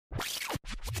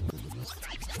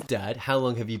Dad, how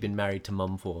long have you been married to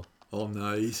Mum for? Oh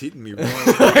no, he's hitting me right.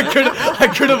 I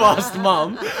could have asked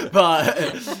Mum,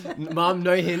 but Mum,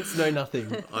 no hints, no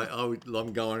nothing.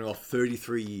 I'm going off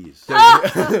 33 years. Is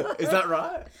that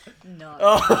right? No.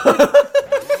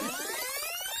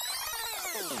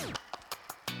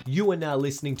 You are now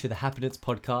listening to the Happiness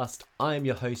Podcast. I am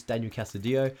your host, Daniel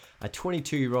Casadillo, a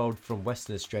 22-year-old from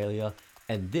Western Australia,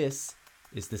 and this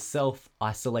is the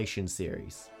Self-Isolation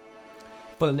Series.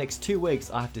 For the next 2 weeks,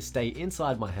 I have to stay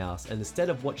inside my house, and instead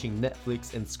of watching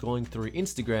Netflix and scrolling through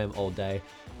Instagram all day,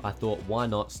 I thought, why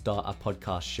not start a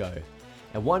podcast show?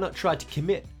 And why not try to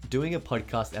commit doing a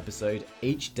podcast episode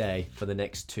each day for the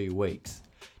next 2 weeks?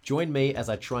 Join me as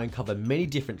I try and cover many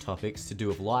different topics to do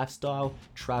with lifestyle,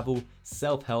 travel,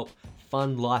 self-help,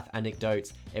 fun life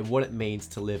anecdotes, and what it means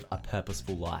to live a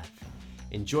purposeful life.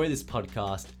 Enjoy this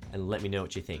podcast and let me know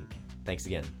what you think. Thanks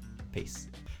again. Peace.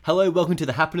 Hello, welcome to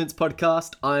the Happiness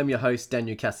Podcast. I am your host,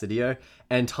 Daniel Casadillo,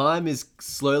 and time is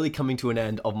slowly coming to an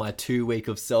end of my 2 week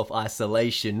of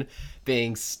self-isolation,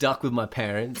 being stuck with my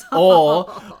parents,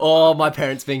 or my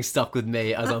parents being stuck with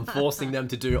me as I'm forcing them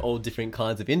to do all different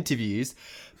kinds of interviews.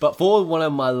 But for one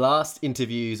of my last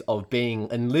interviews of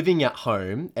being and living at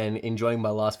home and enjoying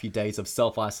my last few days of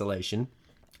self-isolation,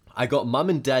 I got Mum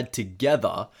and Dad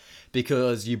together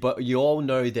because you all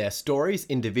know their stories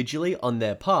individually on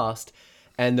their past.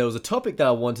 And there was a topic that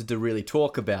I wanted to really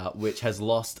talk about, which has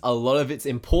lost a lot of its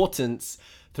importance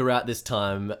throughout this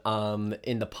time.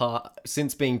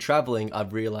 Since being traveling,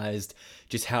 I've realized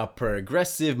just how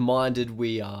progressive-minded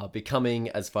we are becoming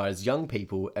as far as young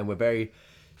people, and we're very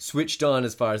switched on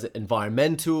as far as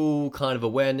environmental kind of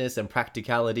awareness and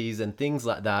practicalities and things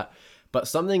like that. But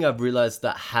something I've realized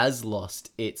that has lost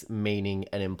its meaning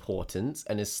and importance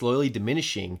and is slowly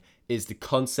diminishing is the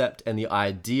concept and the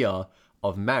idea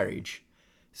of marriage.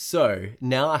 So,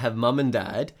 now I have Mum and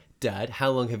Dad. Dad,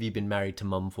 how long have you been married to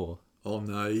Mum for? Oh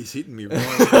no, he's hitting me right.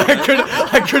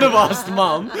 I could have asked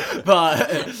Mum,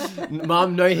 but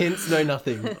Mum, no hints, no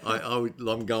nothing.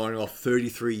 I'm going off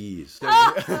 33 years. Is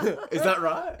that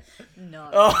right? No.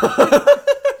 Oh.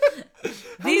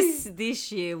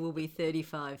 This year will be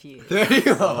 35 years.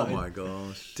 35. Oh my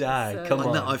gosh. Dad, come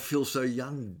on. No, I feel so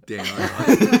young, Dan.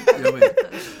 You know what I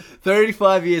mean?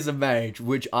 35 years of marriage,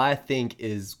 which I think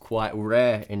is quite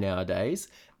rare in nowadays.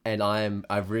 And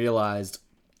I've realized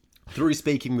through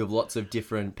speaking with lots of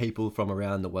different people from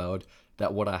around the world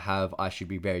that what I have, I should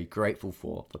be very grateful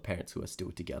for parents who are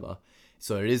still together.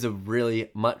 So it is a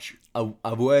really much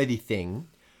a worthy thing,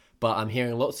 but I'm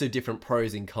hearing lots of different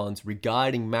pros and cons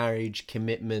regarding marriage,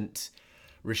 commitment,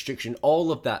 restriction,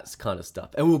 all of that kind of stuff.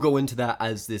 And we'll go into that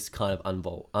as this kind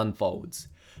of unfolds.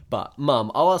 But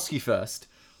Mum, I'll ask you first,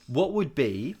 what would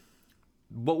be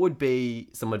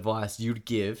some advice you'd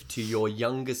give to your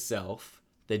younger self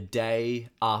the day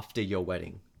after your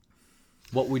wedding?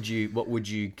 What would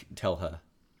you tell her?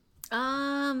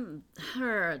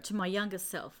 To my younger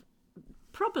self,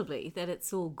 probably that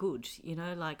it's all good. You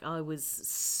know, like I was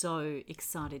so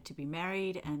excited to be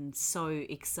married and so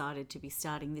excited to be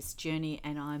starting this journey,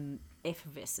 and I'm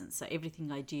effervescent. So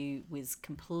everything I do was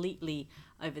completely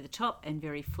over the top and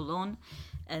very full on.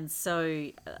 And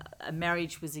so a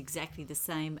marriage was exactly the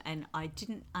same, and I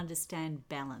didn't understand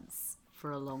balance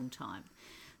for a long time.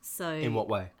 So In what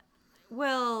way?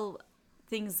 Well,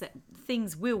 things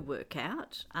will work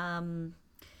out.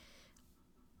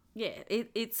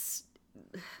 It's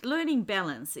learning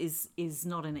balance is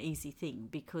not an easy thing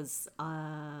because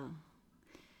I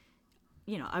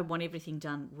want everything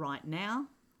done right now,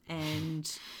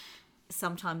 and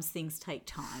sometimes things take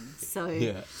time. So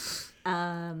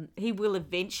he will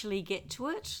eventually get to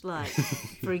it. Like,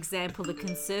 for example, the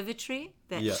conservatory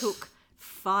that took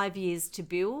 5 years to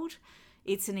build.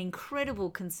 It's an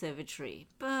incredible conservatory,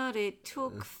 but it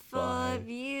took 5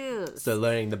 years. So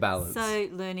learning the balance.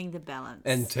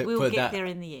 And we'll get that, there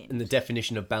in the end. And the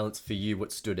definition of balance for you,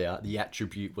 what stood out, the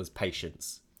attribute was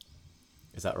patience.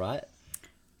 Is that right?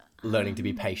 Learning to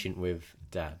be patient with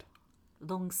Dad.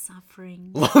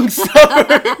 Long-suffering.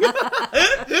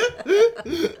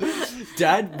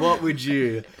 Dad, what would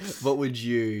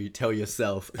you tell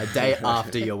yourself a day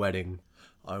after your wedding?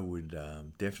 I would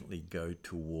definitely go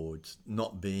towards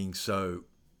not being so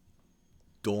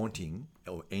daunting,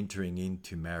 or entering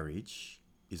into marriage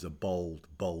is a bold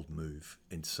move.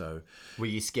 And so... Were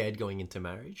you scared going into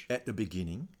marriage? At the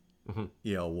beginning,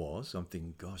 yeah, I was. I'm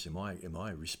thinking, gosh, am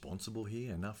I responsible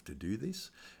here enough to do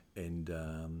this? And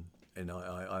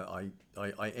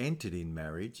I entered in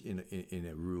marriage in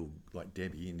a real, like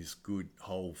Debbie, in this good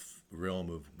whole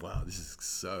realm of, wow, this is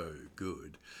so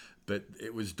good. But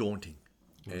it was daunting.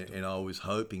 And I was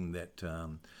hoping that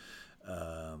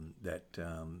that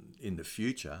in the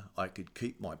future I could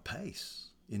keep my pace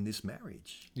in this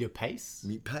marriage. Your pace?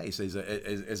 Me pace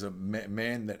as a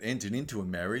man that entered into a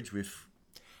marriage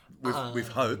with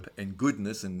hope and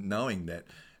goodness and knowing that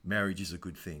marriage is a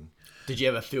good thing. Did you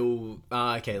ever feel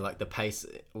like the pace,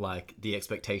 like the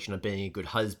expectation of being a good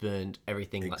husband,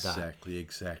 everything like that?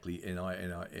 Exactly. And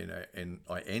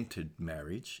I entered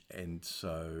marriage, and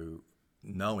so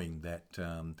knowing that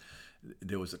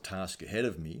there was a task ahead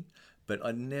of me, but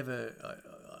I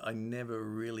never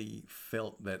really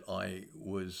felt that I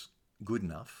was good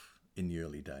enough in the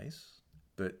early days.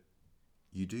 But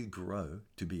you do grow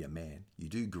to be a man. You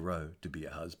do grow to be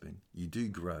a husband. You do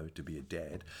grow to be a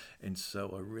dad. And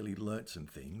so I really learnt some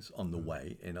things on the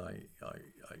way. And I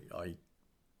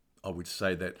would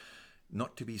say that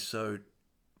not to be so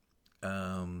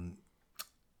daunted.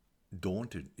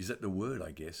 Is that the word,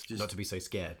 I guess? Just not to be so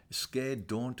scared. Scared,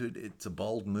 daunted. It's a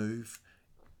bold move.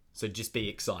 So just be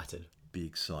excited. Be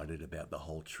excited about the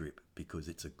whole trip because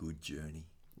it's a good journey.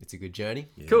 It's a good journey.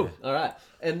 Yeah. Cool. All right.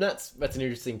 And that's an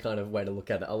interesting kind of way to look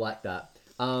at it. I like that.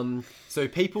 So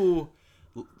people,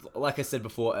 like I said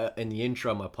before in the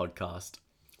intro of my podcast,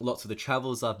 lots of the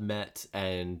travelers I've met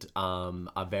and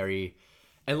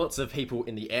lots of people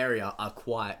in the area are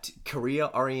quite career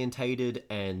orientated,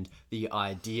 and the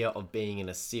idea of being in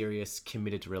a serious,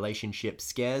 committed relationship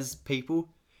scares people,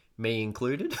 me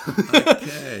included.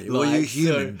 Okay. Well, you're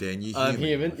human, Dan. You're human. I'm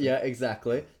human. Yeah,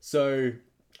 exactly. So,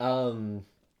 so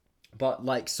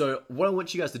what I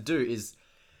want you guys to do is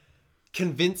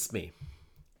convince me.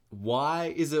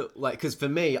 Why is it because for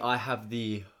me, I have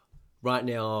right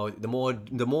now, the more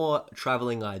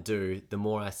traveling I do, the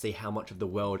more I see how much of the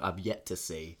world I've yet to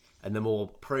see, and the more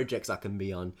projects I can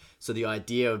be on. So the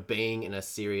idea of being in a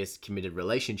serious, committed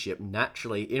relationship,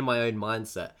 naturally, in my own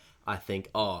mindset, I think,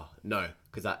 oh, no,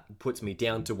 because that puts me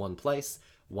down to one place,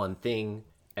 one thing,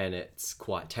 and it's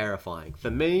quite terrifying for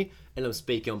me. And I'm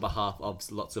speaking on behalf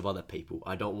of lots of other people.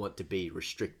 I don't want to be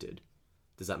restricted.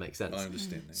 Does that make sense? I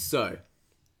understand that. So,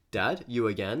 Dad, you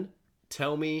again,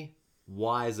 tell me,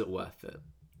 why is it worth it?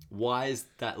 Why is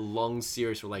that long,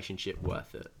 serious relationship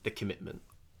worth it? The commitment.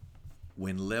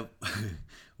 When love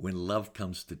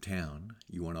comes to town,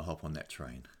 you want to hop on that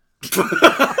train. Get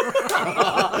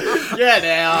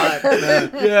out.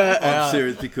 I'm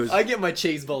serious because I get my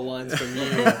cheese ball lines from you.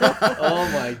 Oh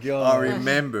my God. I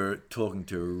remember talking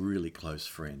to a really close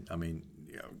friend. I mean,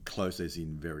 close as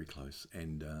in very close.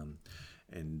 And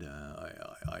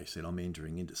I said, I'm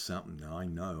entering into something. I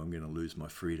know I'm going to lose my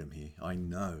freedom here. I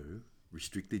know.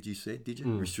 Restricted, you said, did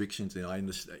you? Restrictions. And I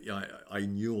understand. I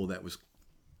knew all that was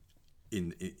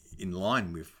in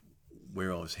line with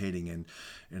where I was heading, and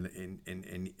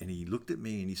he looked at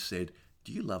me and he said,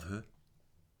 "Do you love her?"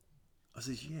 I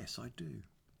said, "Yes, I do."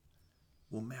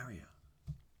 "Well, marry her."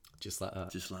 Just like that.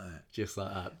 Just like that. Just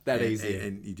like that. That easy.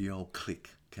 And the old click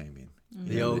came in.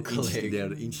 The old click.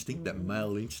 The instinct, that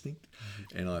male instinct.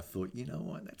 And I thought, you know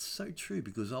what, that's so true,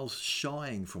 because I was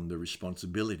shying from the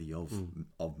responsibility of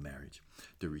marriage,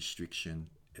 the restriction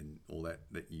and all that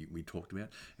we talked about.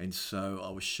 And so I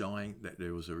was shying that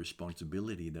there was a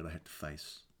responsibility that I had to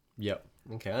face. Yep.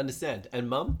 Okay, I understand. And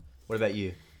Mum, what about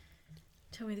you?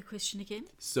 Tell me the question again.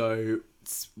 So,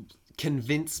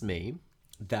 convince me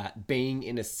that being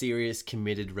in a serious,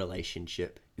 committed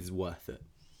relationship is worth it.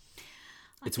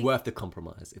 It's worth the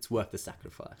compromise. It's worth the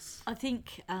sacrifice. I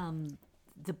think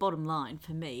the bottom line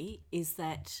for me is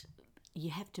that you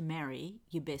have to marry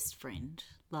your best friend.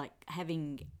 Like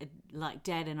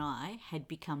Dad and I had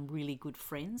become really good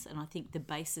friends, and I think the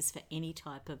basis for any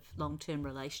type of long-term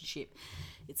relationship,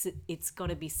 it's got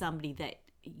to be somebody that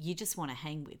you just want to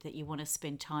hang with, that you want to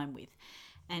spend time with.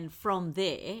 And from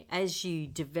there, as you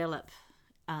develop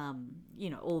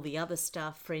all the other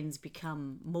stuff, friends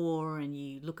become more, and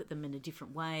you look at them in a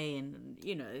different way, and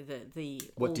the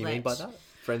what do you mean by that?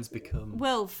 Friends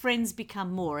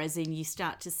become more, as in you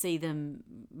start to see them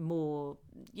more,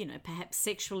 perhaps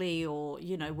sexually or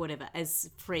whatever, as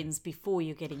friends before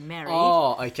you're getting married.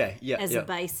 Oh, okay, yeah. As a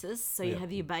basis, so you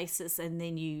have your basis, and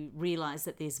then you realise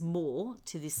that there's more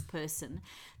to this person.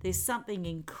 There's something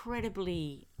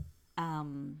incredibly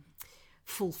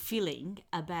fulfilling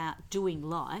about doing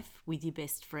life with your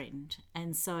best friend.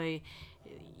 And so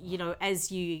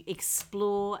as you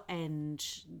explore and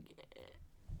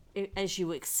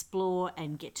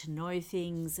get to know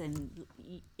things, and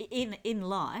in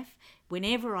life,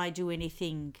 whenever I do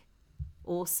anything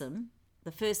awesome,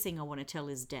 the first thing I want to tell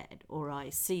is Dad, or I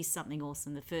see something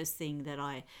awesome, the first thing that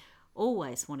I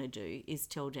always want to do is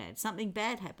tell Dad. Something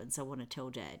bad happens, I want to tell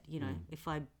Dad. You know, if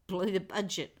I blow the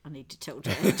budget, I need to tell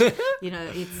Dad. You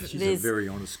know, She's a very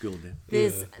honest girl, Dan.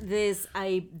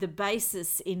 The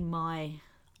basis in my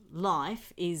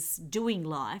life is doing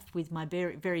life with my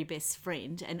very, very best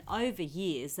friend, and over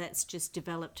years that's just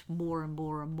developed more and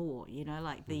more and more. You know,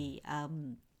 like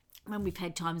when we've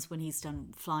had times when he's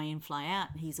done fly in, fly out,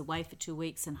 and he's away for 2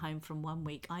 weeks and home from 1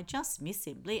 week, I just miss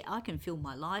him. I can feel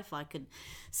my life. I can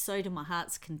sew to my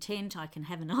heart's content. I can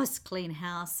have a nice clean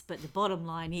house. But the bottom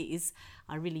line is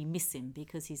I really miss him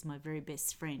because he's my very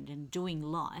best friend. And doing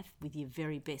life with your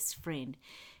very best friend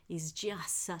is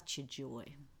just such a joy.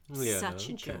 Yeah, such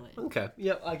a joy. Okay,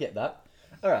 yeah, I get that.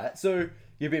 All right, so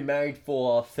you've been married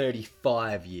for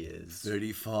 35 years.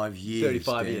 35 years.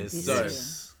 35 Dan. years.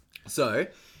 Yes. So,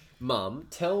 Mum,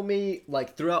 tell me,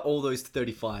 like, throughout all those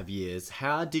 35 years,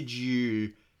 how did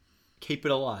you keep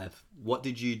it alive? What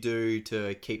did you do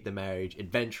to keep the marriage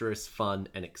adventurous, fun,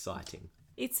 and exciting?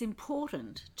 It's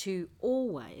important to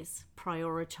always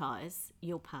prioritise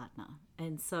your partner.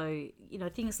 And so, you know,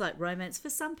 things like romance, for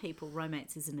some people,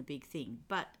 romance isn't a big thing.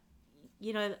 But,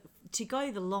 you know, to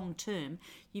go the long term,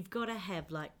 you've got to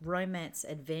have like romance,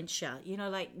 adventure, you know,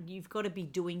 like you've got to be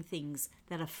doing things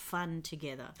that are fun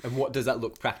together. And what does that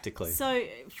look practically? So,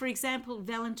 for example,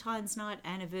 Valentine's night,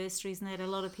 anniversaries and that, a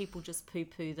lot of people just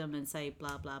poo-poo them and say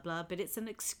blah, blah, blah. But it's an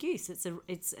excuse. It's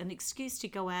an excuse to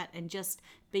go out and just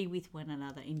be with one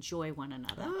another, enjoy one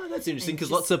another. Oh, that's interesting,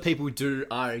 because lots of people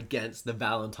are against the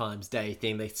Valentine's Day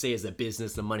thing. They see it as a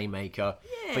business, a money maker.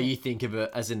 Yeah. But you think of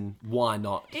it as in, why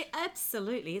not?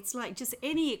 Absolutely. It's like just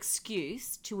any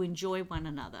excuse to enjoy one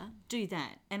another, do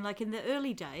that. And like in the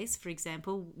early days, for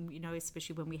example, you know,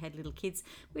 especially when we had little kids,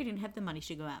 we didn't have the money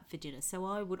to go out for dinner. So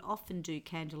I would often do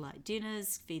candlelight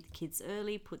dinners, feed the kids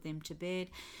early, put them to bed.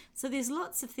 So there's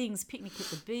lots of things, picnic at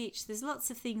the beach, there's lots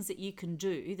of things that you can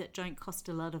do that don't cost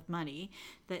a lot of money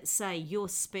that say you're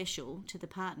special to the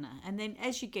partner. And then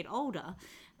as you get older,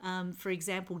 for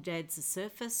example, Dad's a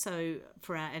surfer, so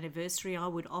for our anniversary, I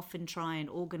would often try and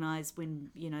organise when,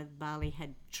 you know, Bali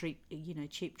had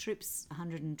cheap trips,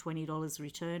 $120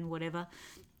 return, whatever.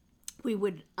 We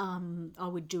would, I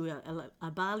would do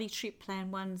a Bali trip,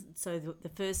 plan one. So the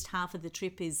first half of the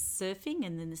trip is surfing,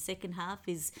 and then the second half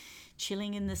is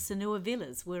chilling in the Sanua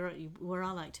villas, where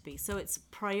I like to be. So it's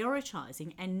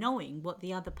prioritising and knowing what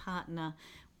the other partner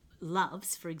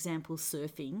loves, for example,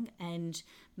 surfing, and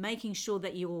making sure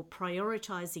that you're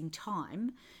prioritising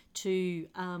time to,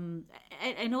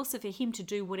 and also for him to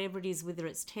do whatever it is, whether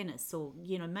it's tennis or,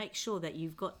 you know, make sure that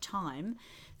you've got time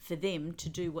for them to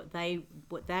do what they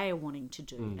are wanting to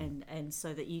do, and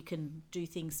so that you can do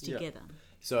things together. Yeah.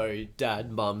 So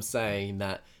Dad, Mum saying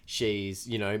that she's,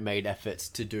 you know, made efforts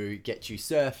to get you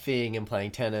surfing and playing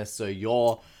tennis, so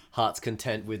your heart's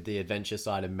content with the adventure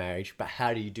side of marriage. But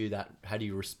how do you do that? How do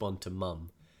you respond to Mum?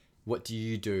 What do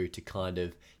you do to kind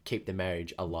of keep the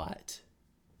marriage alight?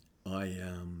 Hey,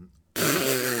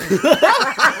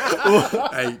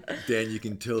 Dan, you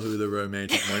can tell who the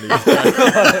romantic one is.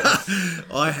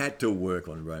 I had to work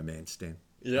on romance, Dan.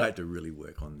 Yeah. I had to really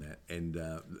work on that. And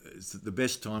the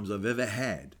best times I've ever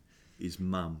had is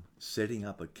Mum setting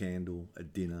up a candle, a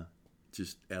dinner,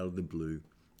 just out of the blue.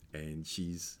 And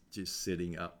she's just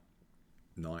setting up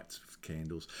nights with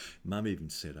candles. Mum even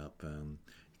set up,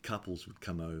 couples would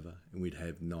come over and we'd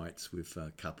have nights with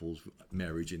couples,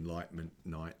 marriage enlightenment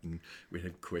night, and we'd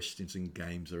have questions and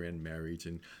games around marriage.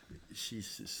 And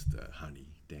she's just honey,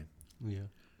 Dan. Yeah.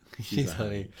 She's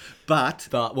honey. But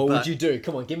what would you do?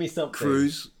 Come on, give me something.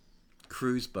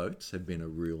 Cruise boats have been a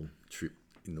real trip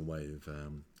in the way of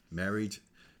marriage,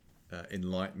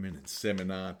 enlightenment and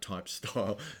seminar type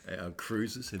style.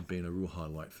 Cruises have been a real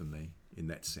highlight for me in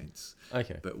that sense.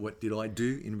 Okay. But what did I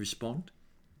do in response?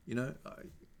 You know,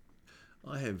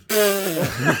 I have.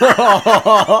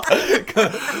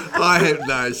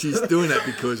 No, she's doing that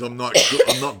because I'm not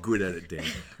good at it, Dan.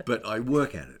 But I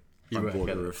work at it. I bought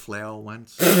her a flower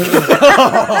once. No,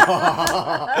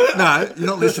 you're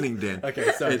not listening, Dan.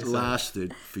 Okay, sorry. It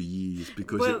lasted for years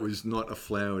because it was not a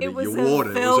flower that you was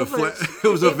watered. It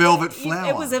was a velvet flower.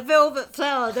 It was a velvet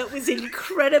flower that was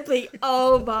incredibly.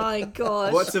 Oh my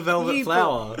gosh! What's a velvet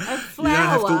flower? A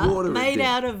flower made Dan.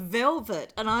 out of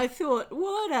velvet, and I thought,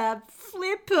 what a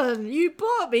flippin'! You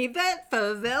bought me that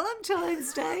for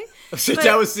Valentine's Day. So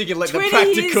I was thinking like the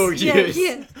practical use.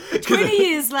 Yeah. 20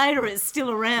 years later, it's still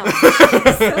around.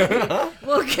 So,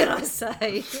 what can I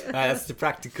say? That's the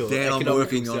practical. Dan, I'm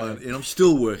working on it, and I'm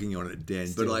still working on it, Dan.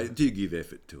 But I do give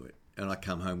effort to it, and I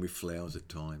come home with flowers at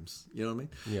times. You know what I mean?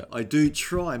 Yeah. I do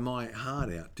try my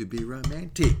heart out to be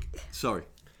romantic. Sorry,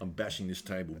 I'm bashing this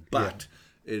table, but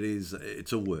It is.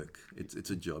 It's a work. It's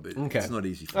a job. Okay. It's not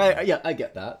easy for me. Yeah, I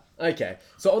get that. Okay.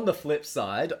 So on the flip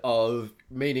side of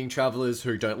meeting travelers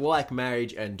who don't like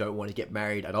marriage and don't want to get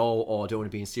married at all or don't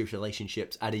want to be in serious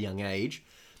relationships at a young age,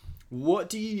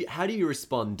 how do you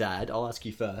respond, Dad? I'll ask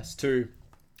you first, to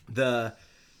the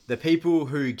people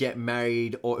who get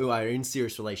married or who are in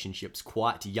serious relationships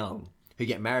quite young, who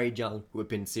get married young, who have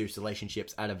been in serious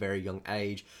relationships at a very young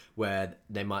age, where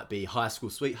they might be high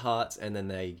school sweethearts and then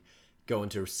they go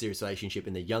into a serious relationship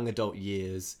in the young adult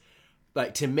years.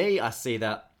 Like, to me, I see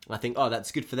that, I think, oh,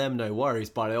 that's good for them, no worries.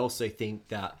 But I also think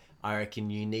that I reckon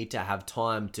you need to have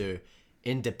time to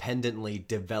independently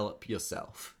develop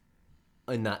yourself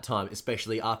in that time,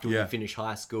 especially after we finish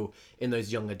high school in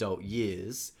those young adult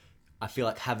years. I feel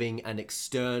like having an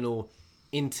external,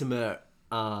 intimate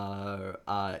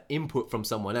input from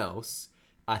someone else,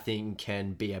 I think,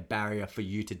 can be a barrier for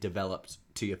you to develop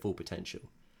to your full potential.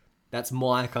 That's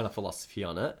my kind of philosophy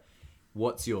on it.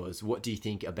 What's yours? What do you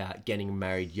think about getting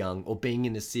married young or being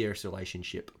in a serious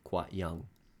relationship quite young?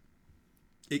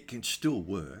 It can still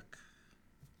work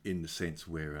in the sense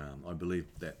where I believe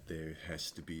that there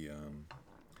has to be, there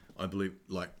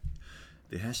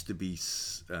has to be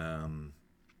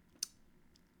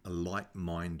a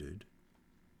like-minded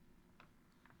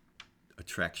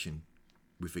attraction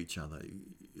with each other.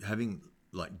 Having,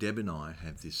 like Deb and I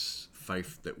have this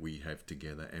faith that we have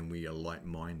together, and we are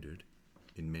like-minded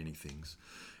in many things.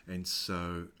 And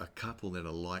so a couple that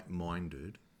are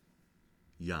like-minded,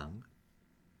 young,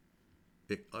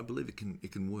 I believe it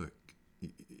can work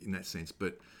in that sense.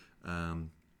 But I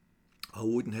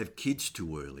wouldn't have kids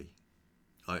too early.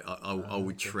 I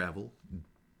would travel,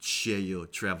 share your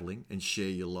traveling and share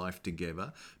your life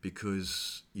together,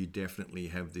 because you definitely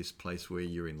have this place where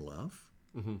you're in love.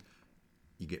 Mm-hmm.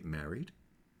 You get married,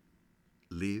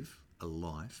 live a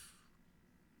life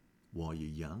while you're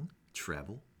young,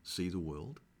 travel, see the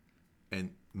world,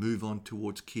 and move on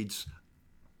towards kids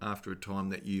after a time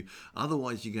that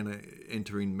otherwise you're going to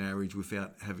enter in marriage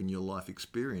without having your life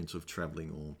experience of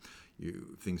traveling or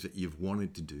things that you've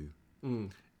wanted to do.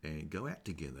 And go out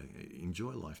together,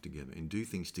 enjoy life together, and do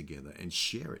things together, and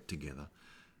share it together.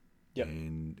 Yep.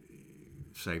 And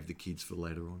save the kids for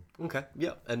later on. Okay,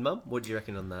 yeah. And Mum, what do you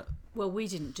reckon on that? Well, we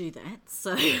didn't do that,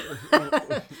 so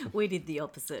we did the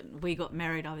opposite. We got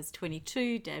married, I was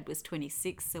 22, Dad was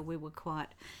 26, so we were quite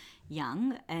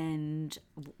young, and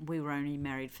we were only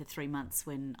married for 3 months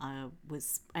and I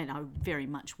very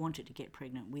much wanted to get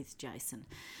pregnant with Jason.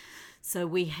 So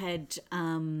we had...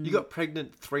 You got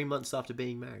pregnant 3 months after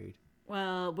being married?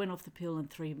 Well, went off the pill and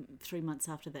three months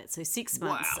after that. So 6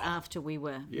 months after we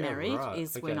were married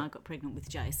is when I got pregnant with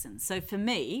Jason. So for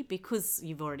me, because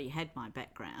you've already had my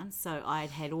background, so I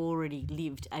had already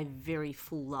lived a very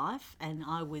full life, and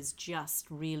I was just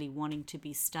really wanting to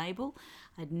be stable.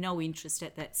 I had no interest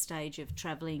at that stage of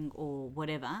travelling or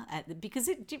whatever, because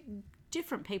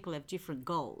different people have different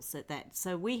goals at that.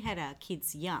 So we had our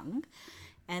kids young.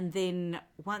 And then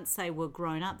once they were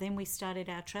grown up, then we started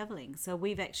our travelling. So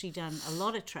we've actually done a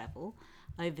lot of travel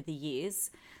over the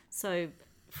years. So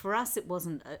for us, it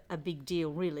wasn't a big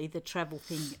deal, really, the travel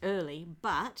thing early.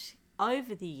 But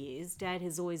over the years, Dad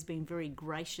has always been very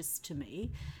gracious to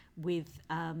me with,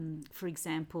 for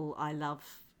example,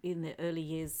 in the early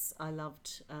years, I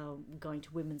loved going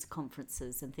to women's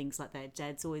conferences and things like that.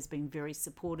 Dad's always been very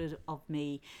supportive of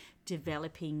me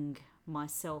developing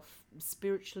myself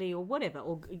spiritually or whatever,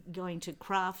 or going to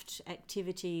craft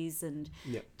activities, and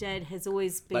Dad has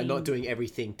always been... Like not doing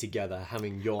everything together,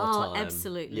 having your time.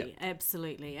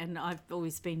 Absolutely. And I've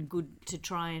always been good to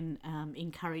try and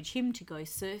encourage him to go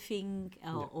surfing,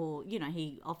 or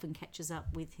he often catches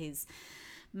up with his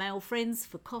male friends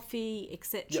for coffee,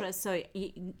 etc. So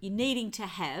you're needing to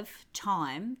have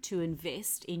time to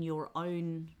invest in your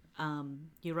own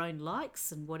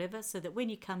likes and whatever, so that when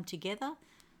you come together,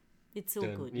 it's all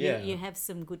good. You have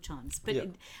some good times. But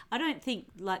I don't think,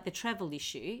 like the travel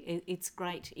issue, it's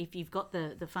great if you've got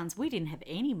the funds. We didn't have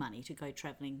any money to go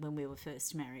travelling when we were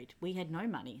first married. We had no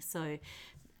money. So,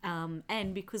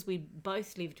 and because we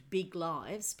both lived big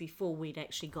lives before we'd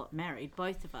actually got married,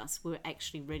 both of us were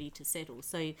actually ready to settle.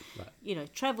 So,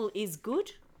 travel is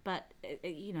good. But,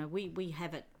 we've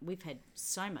had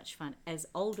so much fun as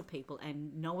older people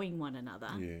and knowing one another.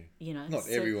 Yeah. Not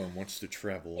everyone wants to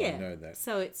travel, I know that.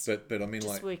 So it's but I mean,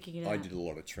 just working it I out. did a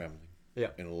lot of travelling. Yeah.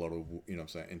 And a lot of, what I'm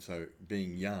saying. And so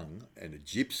being young and a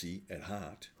gypsy at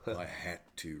heart, I had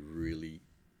to really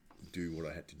do what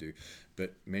I had to do.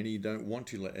 But many don't want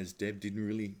to, as Deb didn't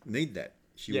really need that.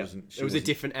 It was a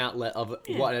different outlet of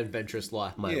what an adventurous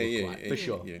life might look like, for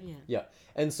sure. Yeah.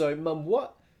 And so, Mum,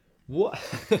 What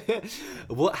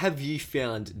what have you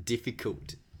found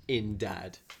difficult in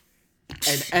Dad?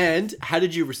 And how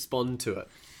did you respond to it?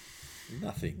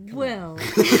 Nothing. Come Well,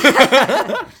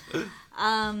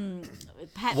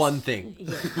 perhaps One thing.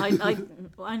 Yeah, I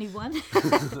only one.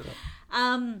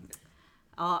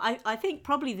 I think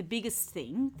probably the biggest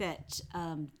thing that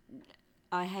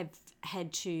I have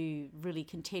had to really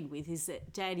contend with is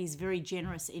that Dad is very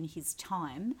generous in his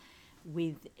time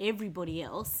with everybody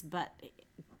else, but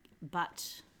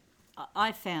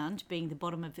I found being the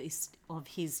bottom of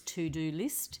his to-do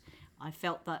list, I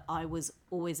felt that I was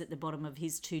always at the bottom of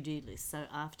his to-do list. So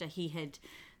after he had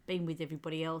been with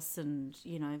everybody else and,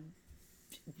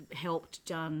 helped,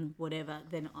 done, whatever,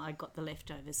 then I got the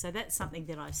leftovers. So that's something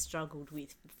that I struggled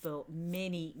with for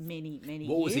many, many, many years.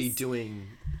 What was he doing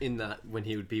in that when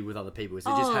he would be with other people? Was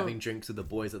he just having drinks with the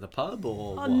boys at the pub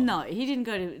or what? No, he didn't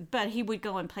go to... But he would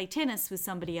go and play tennis with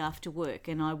somebody after work,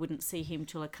 and I wouldn't see him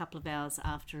till a couple of hours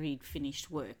after he'd finished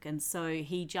work. And so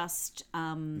he just...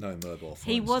 no mobile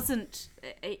phones.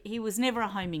 He was never a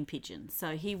homing pigeon,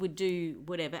 so he would do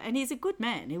whatever. And he's a good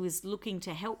man. He was looking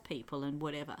to help people and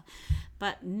whatever.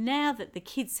 But now that the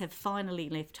kids have finally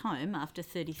left home after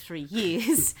 33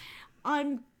 years,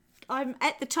 I'm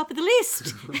at the top of the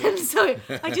list. And so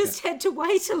I just had to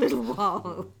wait a little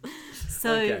while.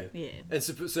 So, Okay. yeah. And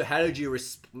so how did you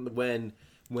respond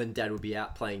when Dad would be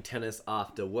out playing tennis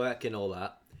after work and all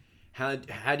that? How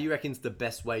do you reckon's the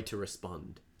best way to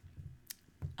respond?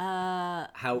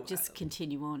 Just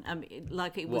continue on. I mean,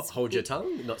 like it was... Hold your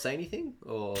tongue? Not say anything?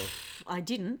 Or... I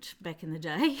didn't back in the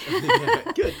day.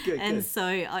 Good. And so,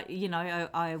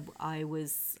 I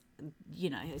was,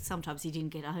 sometimes he didn't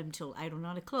get home till 8 or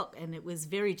 9 o'clock, and it was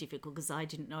very difficult because I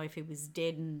didn't know if he was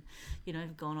dead and,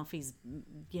 gone off his,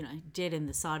 dead in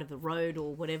the side of the road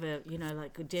or whatever,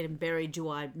 like dead and buried. Do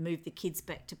I move the kids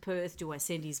back to Perth? Do I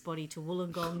send his body to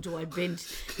Wollongong? Do I bend,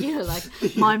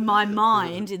 my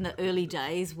mind in the early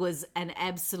days was an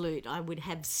absolute, I would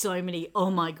have so many,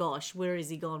 oh my gosh, where is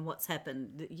he gone? What's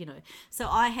happened? So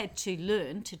I had to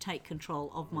learn to take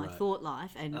control of my thought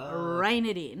life and rein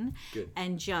it in. Good.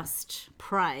 And just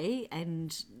pray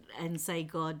and say,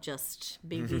 God, just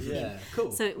be with him. Yeah,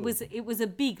 cool. So it was a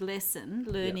big lesson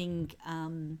learning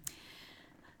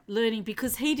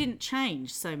because he didn't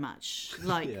change so much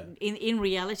in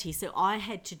reality. So I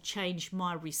had to change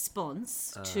my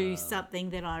response to something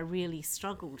that I really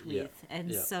struggled with.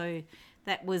 And so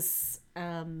that was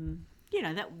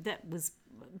that was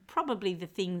probably the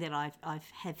thing that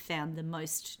I've had found the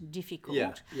most difficult.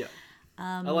 Yeah.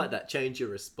 I like that. Change your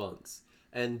response.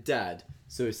 And Dad,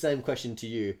 so same question to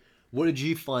you. What did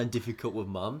you find difficult with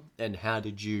Mum, and how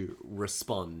did you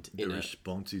respond The in it?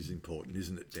 response is important,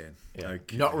 isn't it, Dan? Yeah.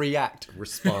 Okay. Not react,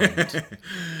 respond.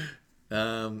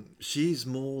 She's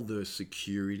more the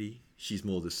security. She's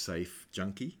more the safe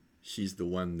junkie. She's the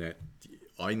one that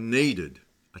I needed.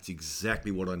 That's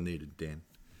exactly what I needed, Dan.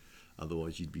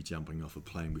 Otherwise, you'd be jumping off a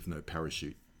plane with no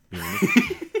parachute. You know what I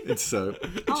mean? And so,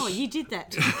 You did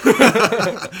that.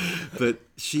 but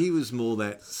she was more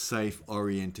that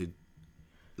safe-oriented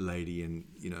lady, and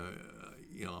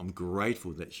I'm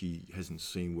grateful that she hasn't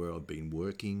seen where I've been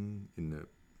working in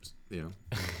the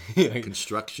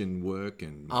construction work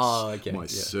and my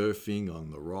surfing on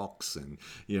the rocks, and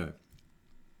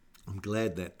I'm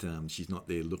glad that she's not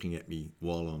there looking at me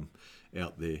while I'm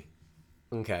out there.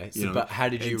 Okay, so, but how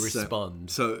did you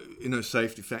respond? So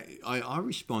safety fact, I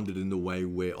responded in the way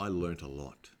where I learnt a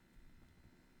lot.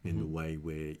 In the way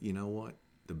where,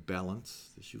 the balance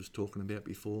that she was talking about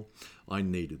before, I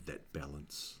needed that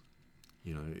balance.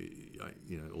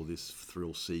 All this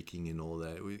thrill seeking and all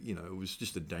that. It was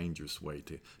just a dangerous way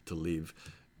to live,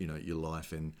 your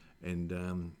life, and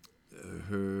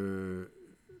her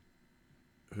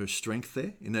strength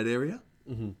there in that area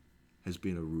has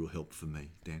been a real help for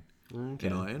me, Dan. Okay.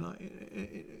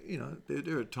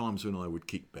 There are times when I would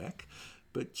kick back,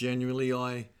 but generally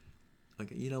I go,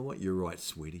 you know what, you're right,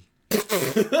 sweetie.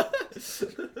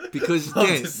 Because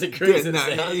Dan,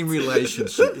 in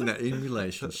relationship,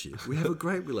 we have a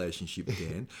great relationship,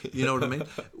 Dan. You know what I mean?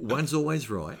 One's always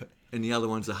right, and the other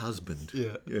one's a husband.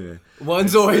 Yeah.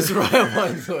 One's always right,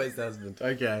 one's always husband.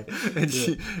 Okay.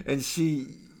 And she,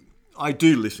 I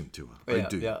do listen to her. I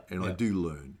do, I do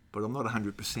learn. But I'm not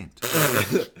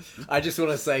 100%. I just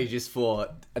want to say, just for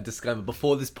a disclaimer,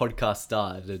 before this podcast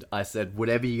started, I said,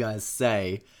 whatever you guys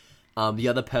say, the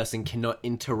other person cannot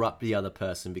interrupt the other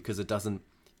person because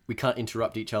we can't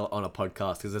interrupt each other on a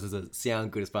podcast because it doesn't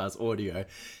sound good as far as audio.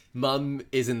 Mum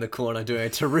is in the corner doing a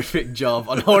terrific job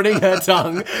on holding her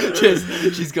tongue.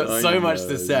 She's got so much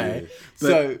to say.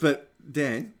 Yeah. But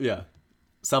Dan,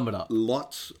 sum it up.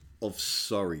 Lots of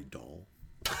sorry, doll.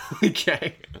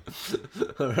 Okay.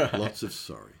 All right. Lots of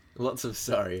sorry. Lots of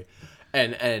sorry.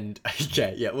 And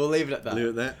okay, yeah, we'll leave it at that. Leave it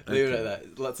at that? Leave it Okay. at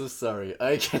that. Lots of sorry.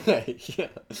 Okay, yeah.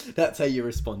 That's how you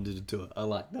responded to it. I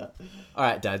like that. All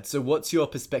right, Dad. So what's your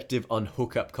perspective on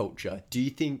hookup culture? Do you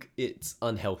think it's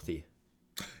unhealthy?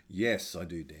 Yes, I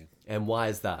do, Dan. And why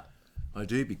is that? I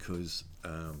do because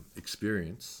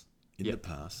experience in Yep. the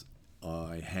past,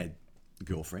 I had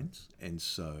girlfriends, and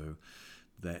so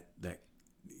that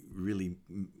really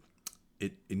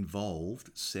it involved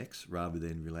sex rather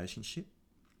than relationship,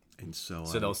 and so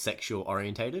So they were sexual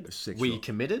orientated? Sexual. Were you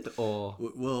committed or?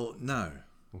 well, no,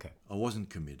 Okay. I wasn't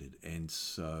committed, and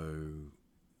so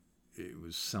it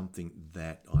was something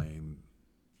that I am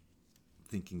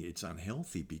thinking it's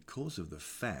unhealthy because of the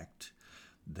fact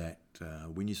that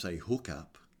when you say hook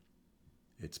up,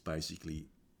 it's basically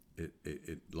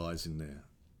it lies in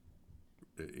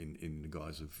the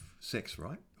guise of sex,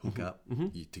 right? Hook up,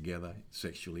 you're together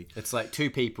sexually. It's like two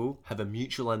people have a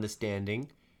mutual understanding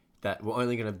that we're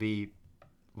only going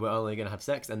to have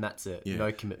sex and that's it. Yeah.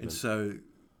 No commitment. And so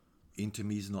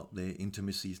intimacy's not there.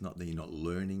 You're not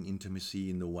learning intimacy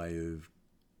in the way of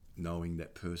knowing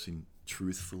that person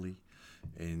truthfully,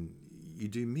 and you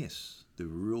do miss the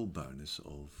real bonus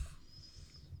of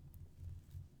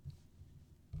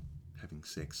having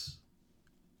sex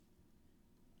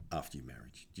after your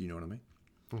marriage. Do you know what I mean?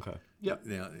 Okay. Yep.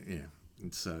 Now, yeah,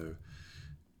 and so,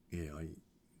 yeah, I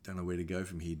don't know where to go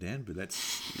from here, Dan, but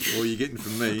that's all you're getting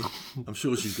from me. I'm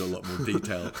sure she's got a lot more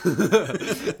detail.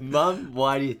 Mum,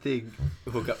 why do you think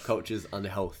hookup culture is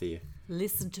unhealthy?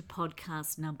 Listen to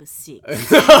podcast number 6.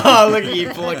 Oh, look at you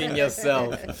plugging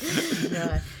yourself.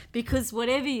 No, because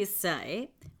whatever you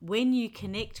say, when you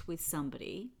connect with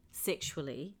somebody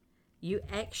sexually, you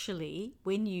actually,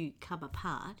 when you come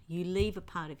apart, you leave a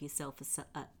part of yourself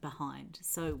behind.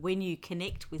 So when you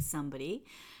connect with somebody,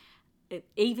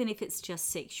 even if it's just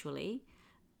sexually,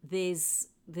 there's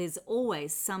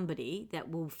always somebody that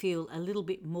will feel a little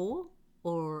bit more,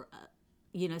 or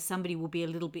somebody will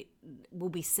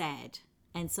be sad.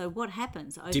 And so what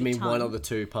happens over time? Do you mean one of the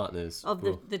two partners? Of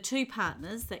the two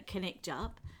partners that connect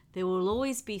up, there will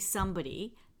always be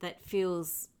somebody that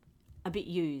feels a bit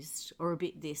used, or a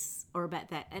bit this, or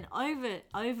about that. And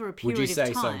over a period Would you say,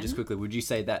 of time... sorry, just quickly, would you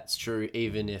say that's true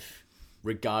even if,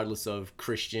 regardless of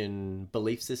Christian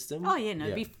belief system? Oh, yeah,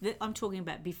 no. I'm talking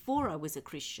about before I was a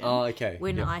Christian. Oh, okay.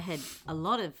 When Yeah. I had a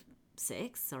lot of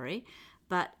sex,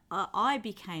 but I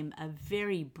became a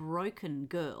very broken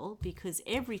girl, because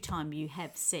every time you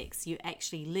have sex, you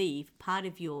actually leave part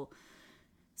of your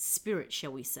spirit,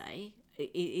 shall we say,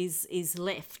 is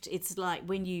left. It's like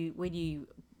when you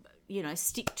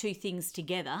stick two things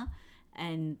together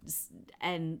and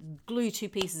glue two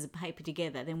pieces of paper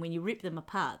together, then when you rip them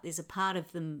apart, there's a part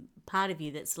of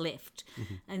you that's left.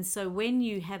 Mm-hmm. And so when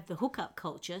you have the hookup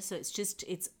culture, so it's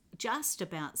just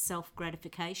about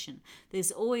self-gratification,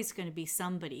 there's always going to be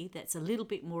somebody that's a little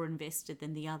bit more invested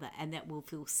than the other, and that will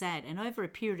feel sad. And over a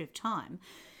period of time,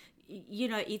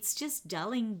 it's just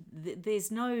dulling.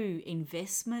 There's no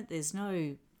investment, there's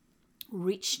no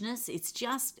richness. It's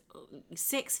just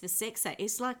sex for sex sake.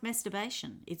 It's like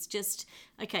masturbation. It's just,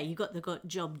 okay, you got the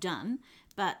job done,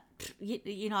 but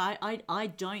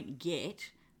I don't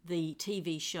get the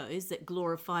TV shows that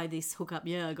glorify this hookup.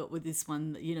 Yeah, I got with this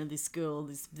one, this girl,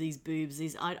 these boobs.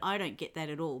 I don't get that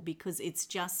at all, because it's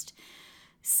just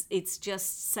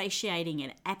satiating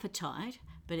an appetite,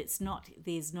 but it's not.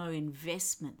 There's no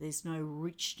investment. There's no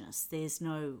richness. There's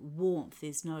no warmth.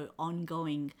 There's no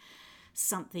ongoing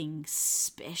something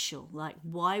special. Like,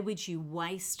 why would you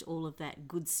waste all of that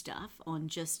good stuff on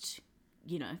just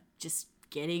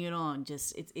getting it on?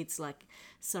 Just it's like,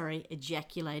 sorry,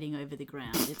 ejaculating over the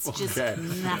ground. It's just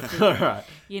nothing. All right.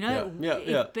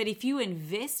 Yeah. But if you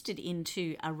invested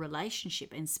into a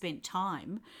relationship and spent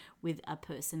time with a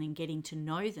person and getting to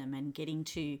know them and getting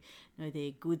to know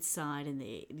their good side and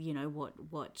their,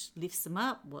 what lifts them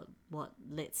up, what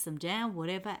lets them down,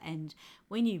 whatever. And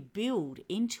when you build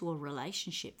into a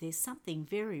relationship, there's something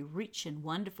very rich and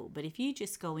wonderful. But if you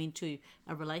just go into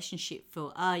a relationship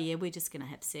for, we're just going to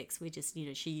have sex, we're just,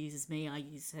 she uses me, I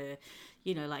use her,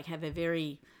 have a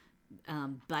very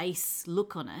base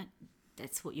look on it,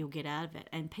 that's what you'll get out of it.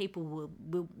 And people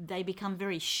will they become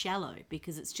very shallow,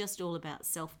 because it's just all about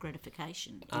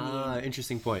self-gratification.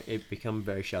 Interesting point. It become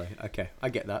very shallow. Okay, I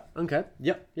get that. Okay,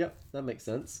 yep, that makes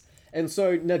sense. And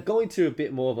so now going to a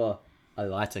bit more of a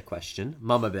lighter question,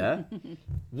 Mama Bear,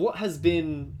 what has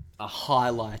been a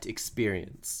highlight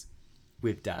experience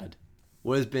with Dad?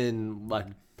 What has been, like,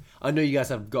 I know you guys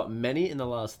have got many in the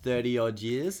last 30 odd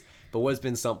years, but what has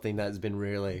been something that has been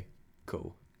really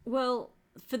cool? Well,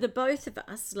 for the both of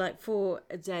us, like for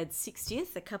Dad's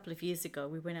 60th, a couple of years ago,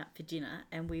 we went out for dinner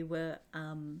and we were,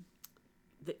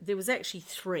 there was actually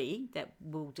three that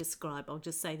we'll describe. I'll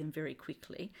just say them very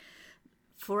quickly.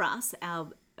 For us,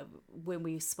 when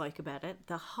we spoke about it,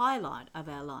 the highlight of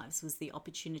our lives was the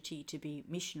opportunity to be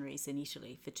missionaries in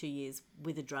Italy for 2 years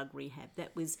with a drug rehab.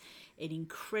 That was an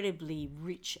incredibly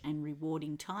rich and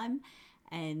rewarding time.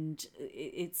 And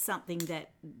it's something that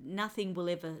nothing will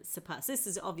ever surpass. This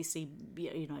is obviously,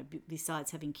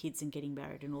 besides having kids and getting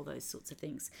married and all those sorts of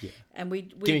things. Yeah. And we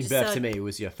giving birth to me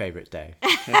was your favourite day.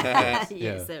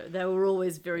 Yes, they were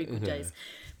always very good days.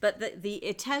 But the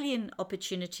Italian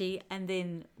opportunity, and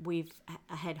then we've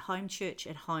had home church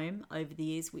at home over the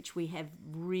years, which we have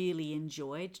really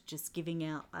enjoyed, just giving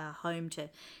our home to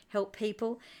help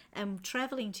people and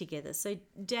travelling together. So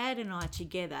Dad and I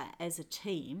together as a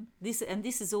team, this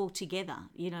is all together,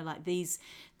 like these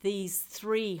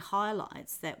three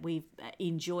highlights that we've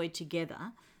enjoyed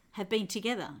together have been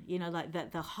together, like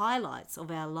that the highlights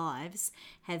of our lives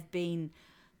have been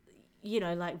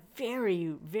like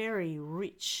very, very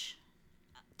rich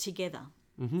together.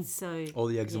 Mm-hmm. So all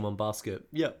the eggs in one basket.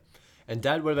 Yep. And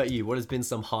Dad, what about you? What has been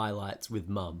some highlights with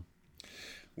Mum?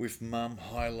 With Mum,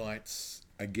 highlights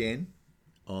again,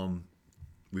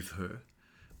 with her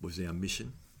was our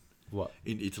mission. What?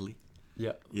 In Italy.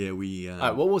 Yeah. Yeah, we...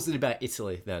 what was it about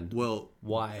Italy then? Well...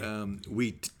 Why?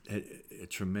 We had a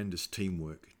tremendous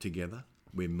teamwork together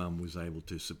where Mum was able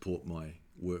to support my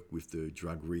work with the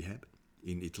drug rehab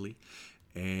in Italy,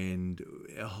 and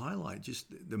our highlight, just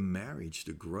the marriage,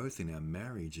 the growth in our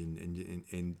marriage,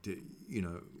 and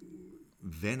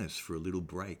Venice for a little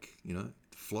break,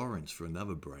 Florence for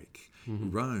another break,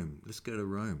 Rome, let's go to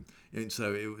Rome. And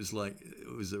so it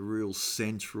was a real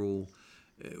central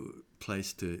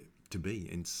place to be,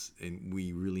 and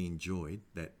we really enjoyed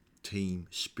that team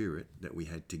spirit that we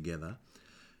had together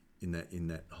in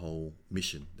that whole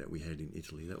mission that we had in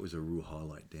Italy. That was a real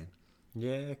highlight, Dan.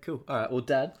 Yeah, cool. All right, well,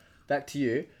 Dad, back to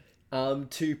you.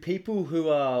 To people who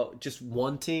are just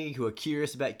who are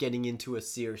curious about getting into a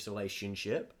serious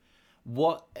relationship,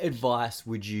 what advice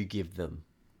would you give them?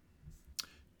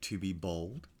 To be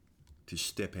bold, to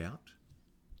step out,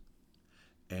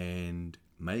 and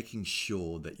making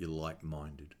sure that you're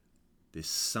like-minded. There's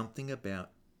something about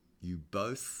you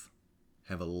both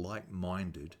have a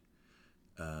like-minded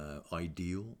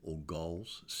ideal or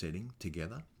goals setting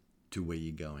together to where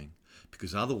you're going.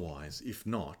 Because otherwise, if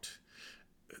not,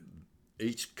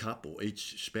 each couple,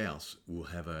 each spouse will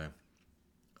have a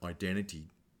identity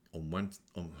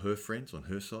on her friends on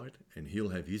her side, and he'll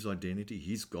have his identity,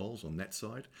 his goals on that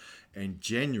side, and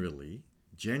generally,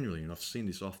 and I've seen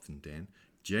this often, Dan,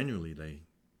 generally they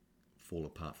fall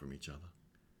apart from each other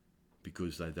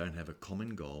because they don't have a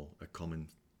common goal, a common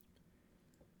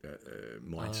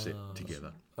mindset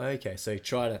together. Okay, so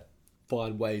try to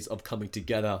find ways of coming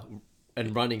together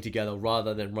and running together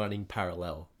rather than running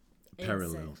parallel.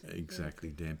 Exactly,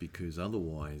 Dan, because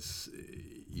otherwise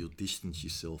you'll distance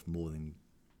yourself more than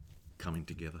coming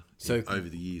together. So over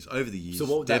the years. So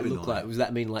what would that look like? Does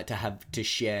that mean like to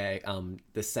share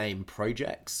the same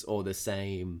projects or the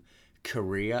same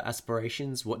career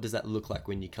aspirations? What does that look like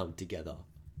when you come together?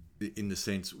 In the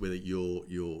sense whether your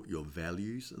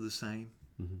values are the same,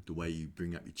 the way you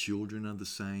bring up your children are the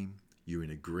same, you're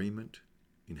in agreement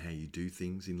in how you do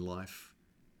things in life,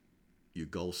 your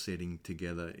goal setting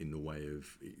together in the way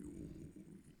of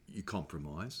you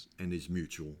compromise, and there's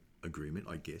mutual agreement,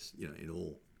 I guess, in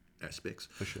all aspects.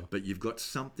 For sure. But you've got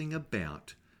something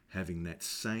about having that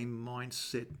same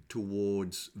mindset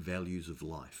towards values of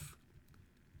life,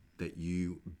 that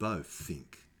you both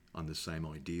think on the same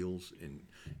ideals, and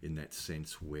in that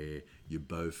sense where you're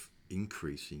both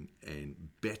increasing and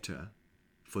better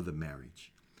for the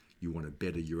marriage. You want to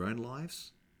better your own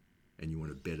lives, and you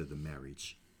want to better the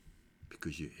marriage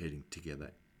because you're heading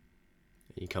together.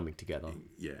 You're coming together.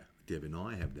 Yeah. Deb and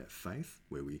I have that faith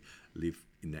where we live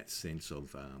in that sense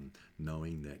of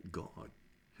knowing that God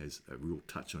has a real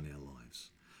touch on our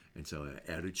lives. And so our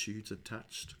attitudes are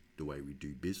touched, the way we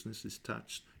do business is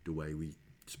touched, the way we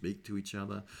speak to each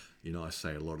other. I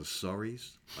say a lot of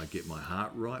sorries. I get my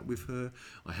heart right with her.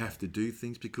 I have to do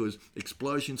things because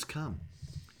explosions come.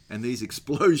 And these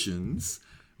explosions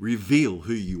reveal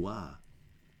who you are.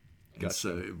 And Gotcha.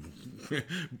 so,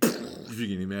 if you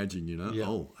can imagine, Yeah.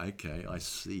 Oh, okay, I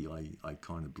see. I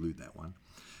kind of blew that one.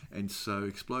 And so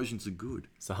explosions are good.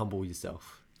 So humble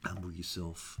yourself. Humble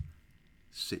yourself.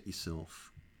 Set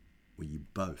yourself where you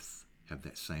both have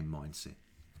that same mindset.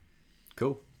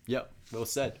 Cool. Yep. Well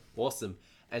said. Awesome.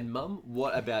 And Mum,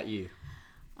 what about you?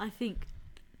 I think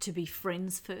to be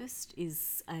friends first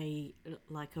is a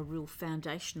real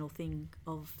foundational thing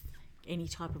of any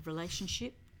type of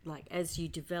relationship. Like, as you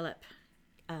develop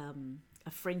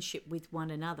a friendship with one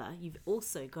another, you've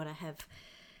also got to have,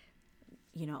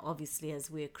 obviously, as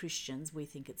we're Christians, we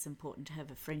think it's important to have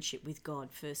a friendship with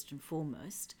God first and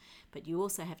foremost, but you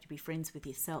also have to be friends with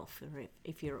yourself. Or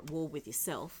if you're at war with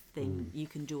yourself, then you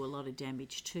can do a lot of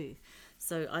damage too.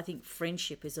 So I think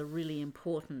friendship is a really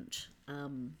important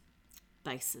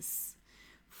basis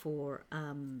for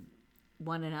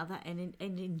one another and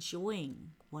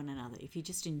enjoying one another. If you're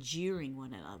just enduring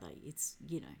one another, it's,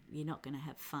 you're not going to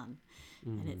have fun.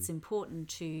 And it's important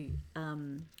to,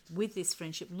 with this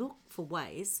friendship, look for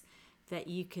ways that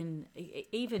you can,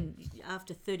 even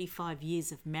after 35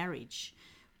 years of marriage,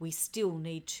 we still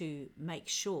need to make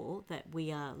sure that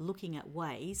we are looking at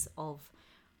ways of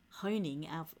honing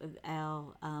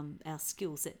our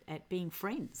skills at being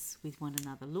friends with one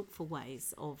another. Look for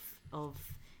ways of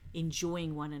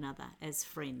enjoying one another as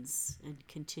friends and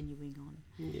continuing on.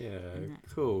 Yeah,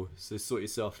 cool. So sort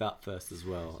yourself out first as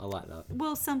well. I like that.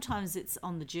 Well, sometimes it's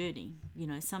on the journey.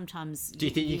 Sometimes. Do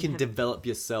you think you can develop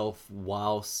yourself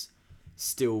whilst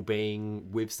still being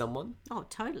with someone? Oh,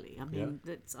 totally. I mean,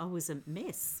 Yeah. I was a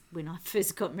mess when I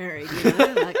first got married,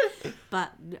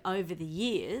 but over the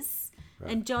years.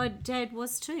 Right. And Dad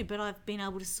was too, but I've been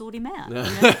able to sort him out.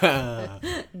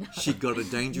 She got a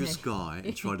dangerous guy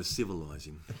and tried to civilise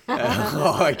him.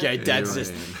 Okay, Dad's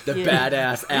just the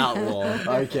badass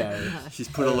outlaw. Okay. She's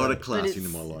put a lot of class into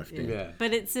my life. Yeah.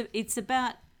 But it's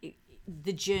about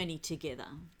the journey together,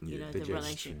 the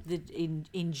relationship,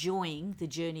 enjoying the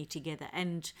journey together,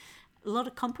 and a lot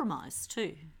of compromise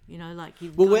too.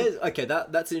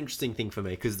 That's an interesting thing for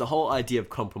me, because the whole idea of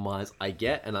compromise I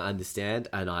get and I understand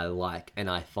and I like, and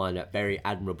I find it very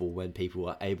admirable when people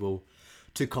are able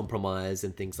to compromise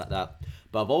and things like that.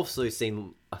 But I've also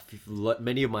seen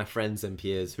many of my friends and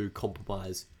peers who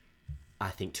compromise, I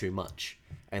think, too much,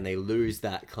 and they lose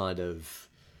that kind of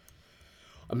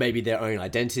maybe their own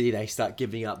identity. They start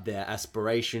giving up their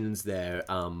aspirations, their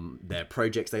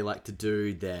projects they like to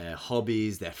do, their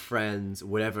hobbies, their friends,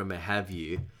 whatever may have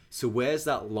you. So where's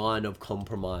that line of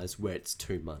compromise where it's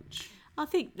too much? I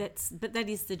think that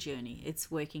is the journey.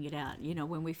 It's working it out.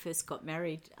 When we first got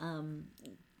married,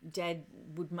 Dad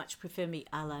would much prefer me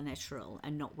a la natural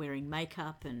and not wearing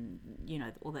makeup and,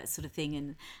 all that sort of thing.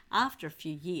 And after a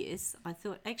few years, I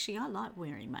thought, actually, I like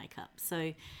wearing makeup.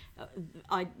 So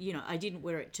I didn't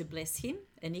wear it to bless him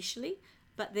initially,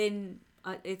 but then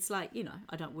it's like,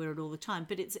 I don't wear it all the time.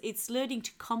 But it's learning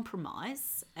to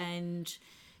compromise, and,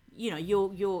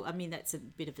 I mean, that's a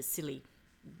bit of a silly...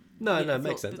 No, it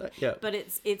makes sense. Yeah. But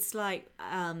it's like,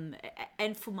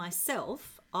 and for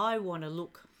myself, I want to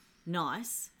look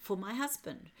nice for my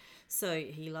husband, so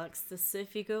he likes the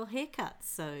surfy girl haircut,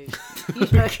 so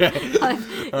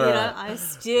I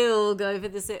still go for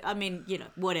the, I mean,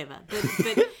 whatever,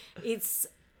 but it's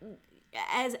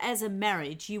as a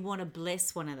marriage, you want to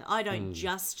bless one another. I don't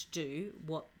just do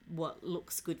what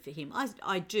looks good for him.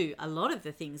 I do a lot of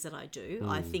the things that I do.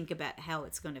 I think about how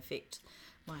it's going to affect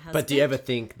my husband. But do you ever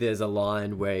think there's a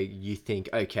line where you think,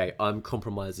 okay, I'm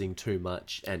compromising too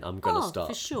much and I'm going to stop?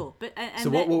 For sure. But so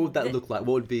what would that look like?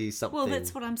 What would be something? Well,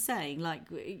 that's what I'm saying. Like,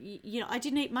 I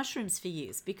didn't eat mushrooms for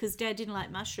years because Dad didn't like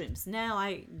mushrooms. Now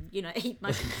I, eat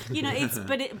mushrooms.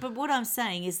 But what I'm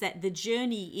saying is that the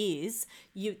journey is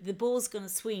the ball's going to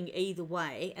swing either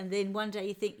way, and then one day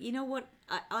you think, you know what?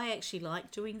 I actually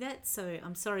like doing that, so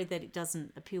I'm sorry that it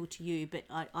doesn't appeal to you, but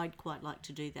I'd quite like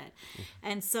to do that.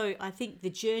 And so I think the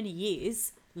journey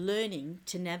is learning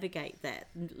to navigate that,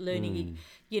 learning,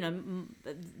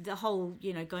 the whole,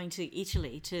 going to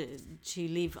Italy to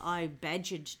live. I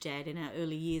badgered Dad in our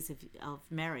early years of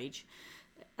marriage,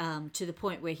 to the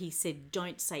point where he said,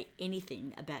 don't say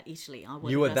anything about Italy.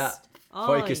 You were that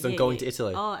focused on going to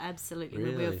Italy? Oh, absolutely.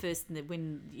 Really? When we were first,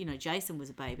 when Jason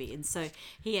was a baby. And so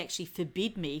he actually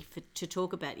forbid me to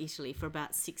talk about Italy for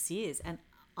about 6 years. And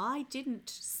I didn't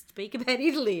speak about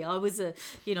Italy. I was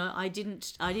I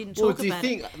didn't talk about it. Well, do you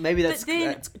think maybe that's... But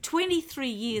then 23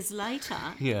 years later,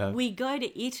 Yeah. we go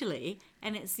to Italy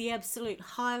and it's the absolute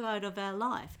highlight of our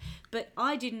life. But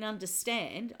I didn't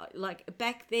understand, like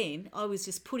back then, I was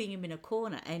just putting him in a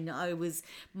corner, and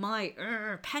my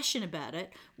passion about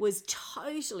it was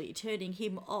totally turning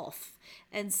him off.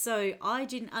 And so I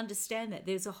didn't understand that.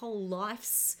 There's a whole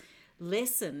life's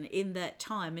lesson in that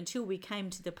time until we came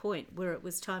to the point where it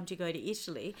was time to go to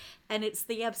Italy, and it's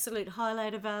the absolute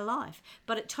highlight of our life.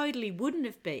 But it totally wouldn't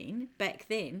have been back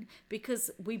then,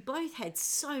 because we both had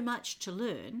so much to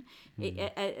learn,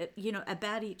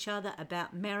 about each other,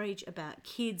 about marriage, about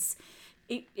kids.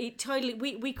 it totally,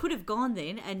 we could have gone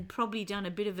then and probably done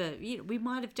a bit of a, we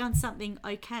might have done something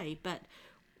okay, but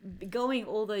going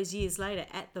all those years later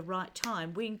at the right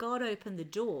time, when God opened the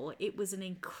door, it was an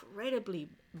incredibly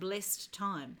blessed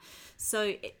time.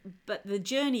 So, but the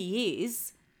journey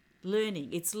is learning.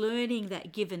 It's learning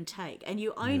that give and take, and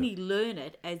you only learn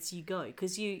it as you go,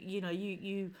 because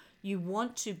you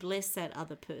want to bless that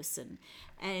other person,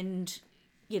 and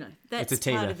that's it's a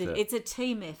team part effort. of it. It's a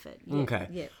team effort. Yeah,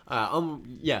 Okay.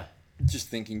 yeah. Just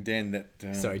thinking, Dan,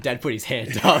 that... Sorry, Dad put his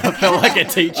hand up. I felt like a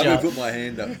teacher. I'm going to put my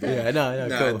hand up. Yeah, no,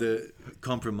 cool. The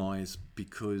compromise,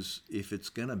 because if it's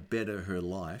going to better her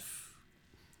life,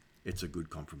 it's a good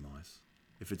compromise.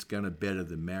 If it's going to better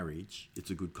the marriage,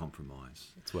 it's a good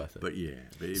compromise. It's worth it. But yeah.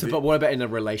 But what about in a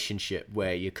relationship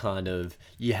where you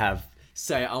have,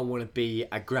 say, I want to be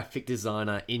a graphic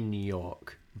designer in New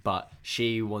York, but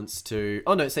she wants to...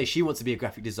 Oh, no, say she wants to be a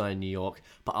graphic designer in New York,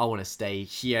 but I want to stay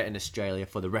here in Australia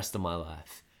for the rest of my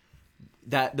life.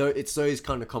 It's those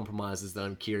kind of compromises that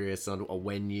I'm curious on, or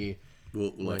when you...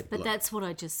 But that's what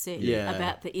I just said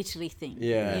about the Italy thing.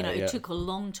 It took a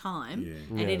long time,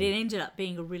 and it ended up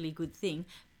being a really good thing,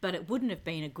 but it wouldn't have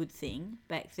been a good thing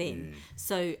back then.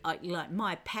 So,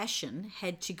 my passion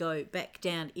had to go back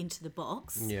down into the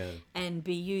box and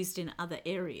be used in other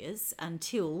areas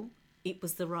until it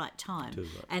was the right time.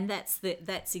 And that's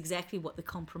exactly what the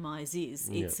compromise is.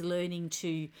 It's learning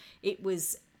to... It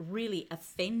was really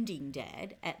offending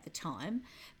Dad at the time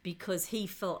because he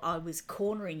felt I was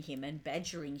cornering him and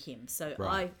badgering him. So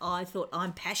I thought,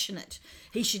 I'm passionate.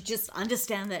 He should just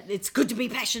understand that it's good to be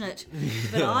passionate.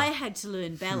 But I had to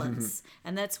learn balance.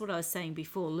 And that's what I was saying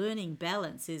before. Learning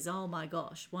balance is, oh my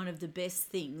gosh, one of the best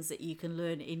things that you can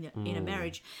learn in a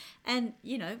marriage. And,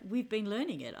 we've been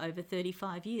learning it over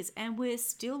 35 years and we're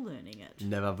still learning it.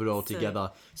 Never have it all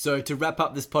together. So to wrap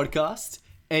up this podcast,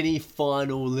 any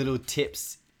final little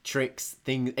tips, tricks,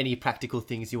 things, any practical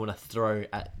things you want to throw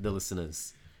at the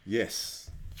listeners?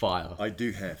 Yes. Fire. I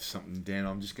do have something, Dan.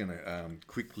 I'm just going to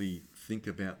quickly think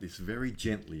about this very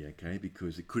gently, okay?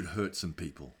 Because it could hurt some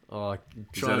people. Oh,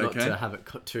 try not to have it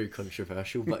too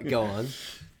controversial, but go on.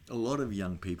 A lot of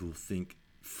young people think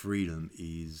freedom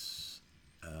is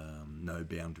no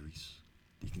boundaries.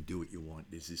 You can do what you want.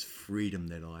 There's this freedom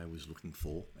that I was looking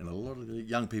for. And a lot of the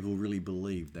young people really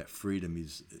believe that freedom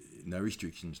is no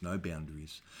restrictions, no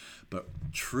boundaries. But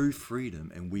true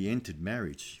freedom, and we entered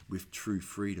marriage with true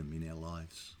freedom in our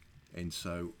lives. And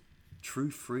so true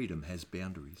freedom has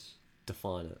boundaries.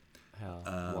 Define it.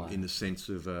 How? Why? In the sense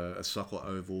of a soccer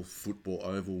oval, football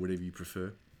oval, whatever you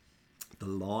prefer. The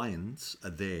lines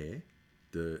are there.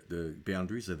 The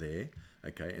boundaries are there.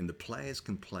 Okay, and the players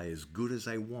can play as good as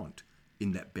they want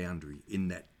in that boundary, in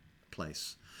that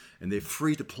place. And they're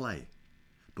free to play.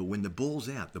 But when the ball's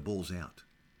out, the ball's out.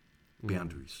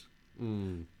 Boundaries.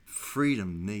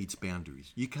 Freedom needs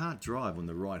boundaries. You can't drive on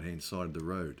the right-hand side of the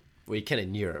road. Well, you can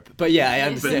in Europe. But yeah, I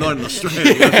understand. But not in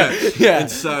Australia. Yeah. And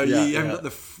so you haven't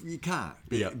got you can't.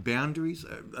 Yeah. Boundaries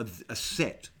are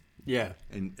set. Yeah.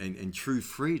 And true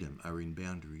freedom are in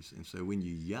boundaries. And so when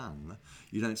you're young,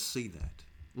 you don't see that.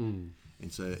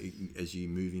 And so as you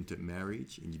move into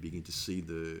marriage and you begin to see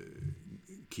the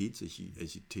kids, as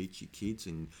you teach your kids,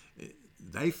 and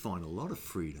they find a lot of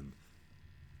freedom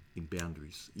in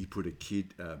boundaries. You put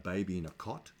a baby in a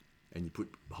cot and you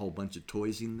put a whole bunch of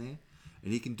toys in there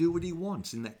and he can do what he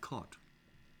wants in that cot.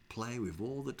 Play with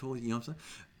all the toys, you know what I'm saying?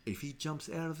 If he jumps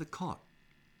out of the cot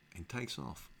and takes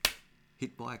off,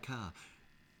 hit by a car,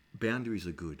 boundaries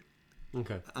are good.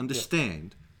 Okay.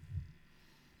 Understand.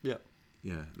 Yeah.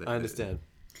 Yeah. I understand.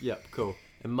 Yeah, cool.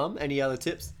 And Mum, any other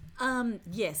tips?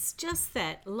 Yes, just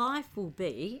that life will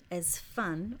be as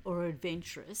fun or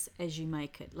adventurous as you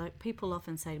make it. Like people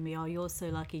often say to me, oh, you're so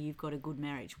lucky you've got a good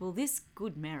marriage. Well, this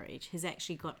good marriage has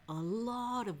actually got a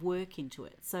lot of work into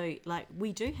it. So like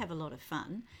we do have a lot of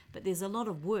fun, but there's a lot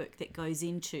of work that goes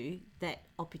into that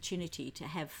opportunity to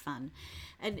have fun.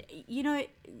 And,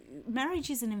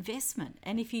 marriage is an investment.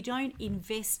 And if you don't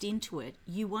invest into it,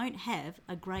 you won't have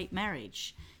a great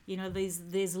marriage.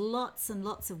 There's lots and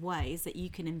lots of ways that you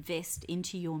can invest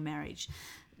into your marriage.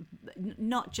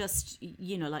 Not just,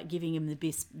 like giving him the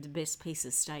best piece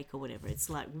of steak or whatever. It's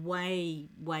like way,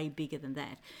 way bigger than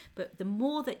that. But the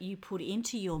more that you put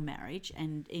into your marriage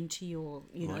and into your,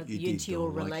 into your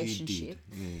relationship,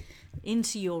 Yeah.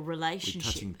 into your We're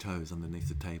relationship. touching toes underneath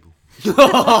the table.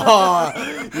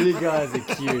 You guys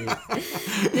are cute.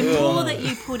 The more that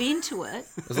you put into it,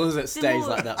 As long as it stays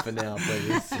like that for now,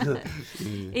 please.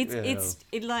 it's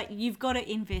like you've got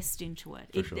to invest into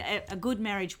it. sure. A good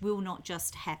marriage will not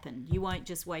just happen. You won't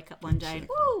just wake up one day and,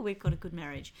 oh, we've got a good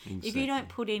marriage. If you don't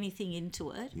put anything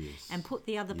into it and put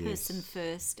the other person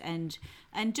first and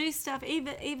do stuff,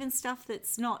 even stuff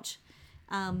that's not,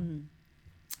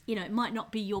 it might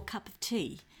not be your cup of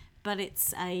tea, but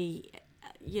it's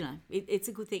it's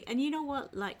a good thing. And you know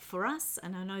what, like for us,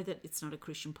 and I know that it's not a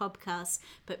Christian podcast,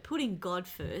 but putting God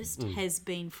first has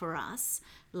been for us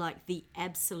like the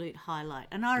absolute highlight.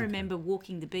 And I remember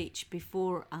walking the beach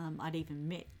before I'd even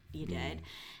met your dad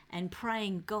and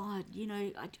praying, God,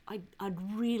 I'd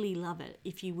really love it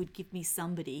if you would give me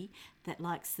somebody that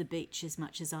likes the beach as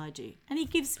much as I do. And he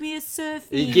gives me a surf.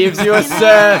 He gives you a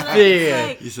surf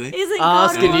here. You see?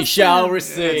 Ask and you shall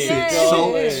receive.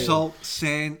 Salt,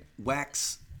 sand,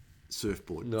 wax,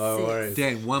 surfboard. No worries.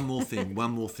 Dan, one more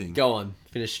thing. Go on.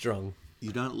 Finish strong.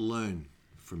 You don't learn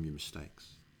from your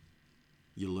mistakes.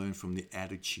 You learn from the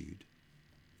attitude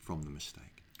from the mistake.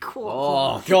 Cool.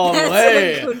 Oh, God,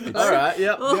 wait. All right,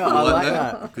 yep. Yeah, I like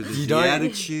that. Because it's the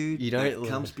attitude that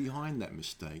comes behind that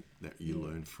mistake that you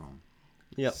learn from.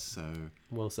 Yep. So,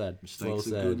 well said. Mistakes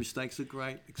are good, mistakes are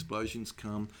great, explosions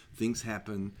come, things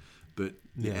happen, but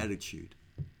the attitude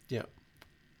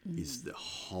is the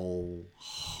whole,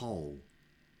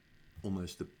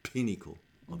 almost the pinnacle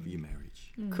of your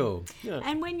marriage. Cool. Yeah.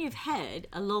 And when you've had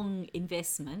a long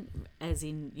investment, as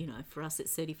in, for us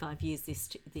it's 35 years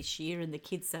this year, and the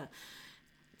kids are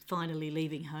finally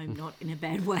leaving home, not in a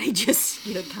bad way, just,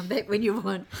 come back when you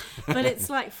want. But it's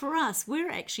like for us, we're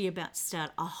actually about to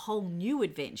start a whole new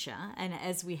adventure, and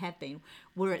as we have been,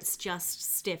 where it's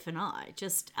just Steph and I,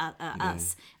 just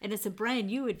us. And it's a brand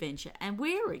new adventure, and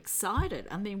we're excited.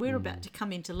 I mean, we're about to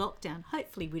come into lockdown.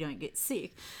 Hopefully we don't get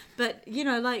sick. But,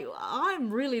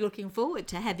 I'm really looking forward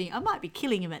to I might be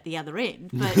killing him at the other end,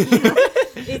 but,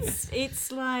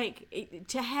 it's like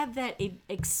to have that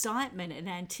excitement and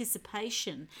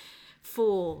anticipation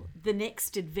for the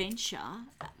next adventure.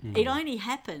 It only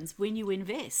happens when you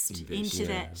invest into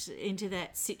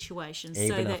that situation.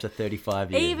 Even after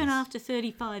 35 years. Even after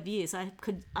 35 years,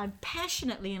 I'm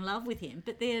passionately in love with him,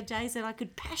 but there are days that I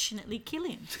could passionately kill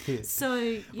him.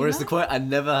 So, Whereas the quote,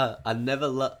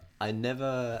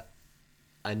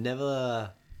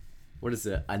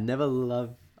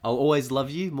 I'll always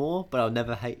love you more, but I'll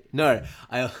never hate. No,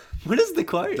 what is the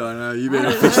quote? Don't know. You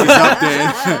better fix this up,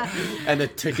 Dan. And the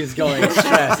tick is going.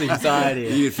 Stress, anxiety.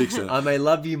 You can fix it. I may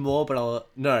love you more, but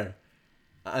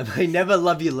I may never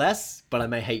love you less, but I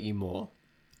may hate you more.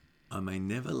 I may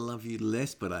never love you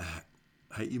less, but I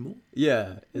hate you more.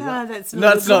 Yeah. That's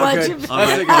not good.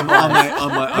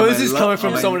 Who's this coming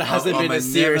from someone that hasn't been in a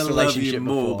serious relationship before?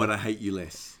 More, before? but I hate you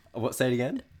less. What? Say it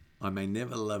again. I may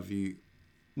never love you.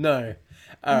 No.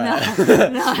 All right.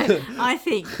 No, I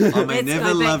think I may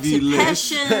never love you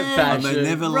less. I may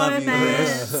never love you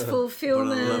less.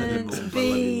 Fulfillment,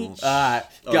 beach. All right,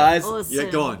 guys. Awesome.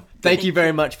 Yeah, go on. Thank you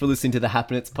very much for listening to the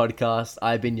Happiness podcast.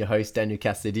 I've been your host, Daniel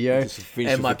Casadillo,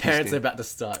 and my parents are about to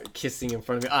start kissing in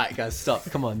front of me. All right, guys, stop.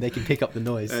 Come on, they can pick up the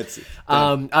noise. That's it.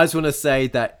 I just want to say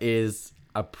that is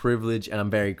a privilege, and I'm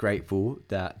very grateful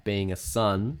that being a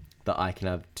son, that I can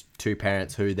have two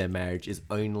parents who their marriage is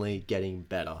only getting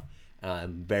better.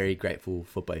 I'm very grateful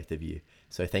for both of you.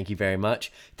 So thank you very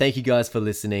much. Thank you guys for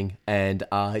listening, and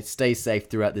stay safe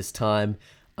throughout this time.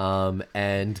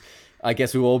 And I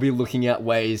guess we'll all be looking at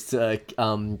ways to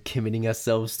committing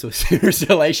ourselves to a serious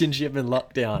relationship in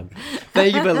lockdown.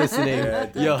 Thank you for listening.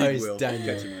 Your host,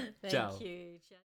 Daniel. Thank Ciao. you.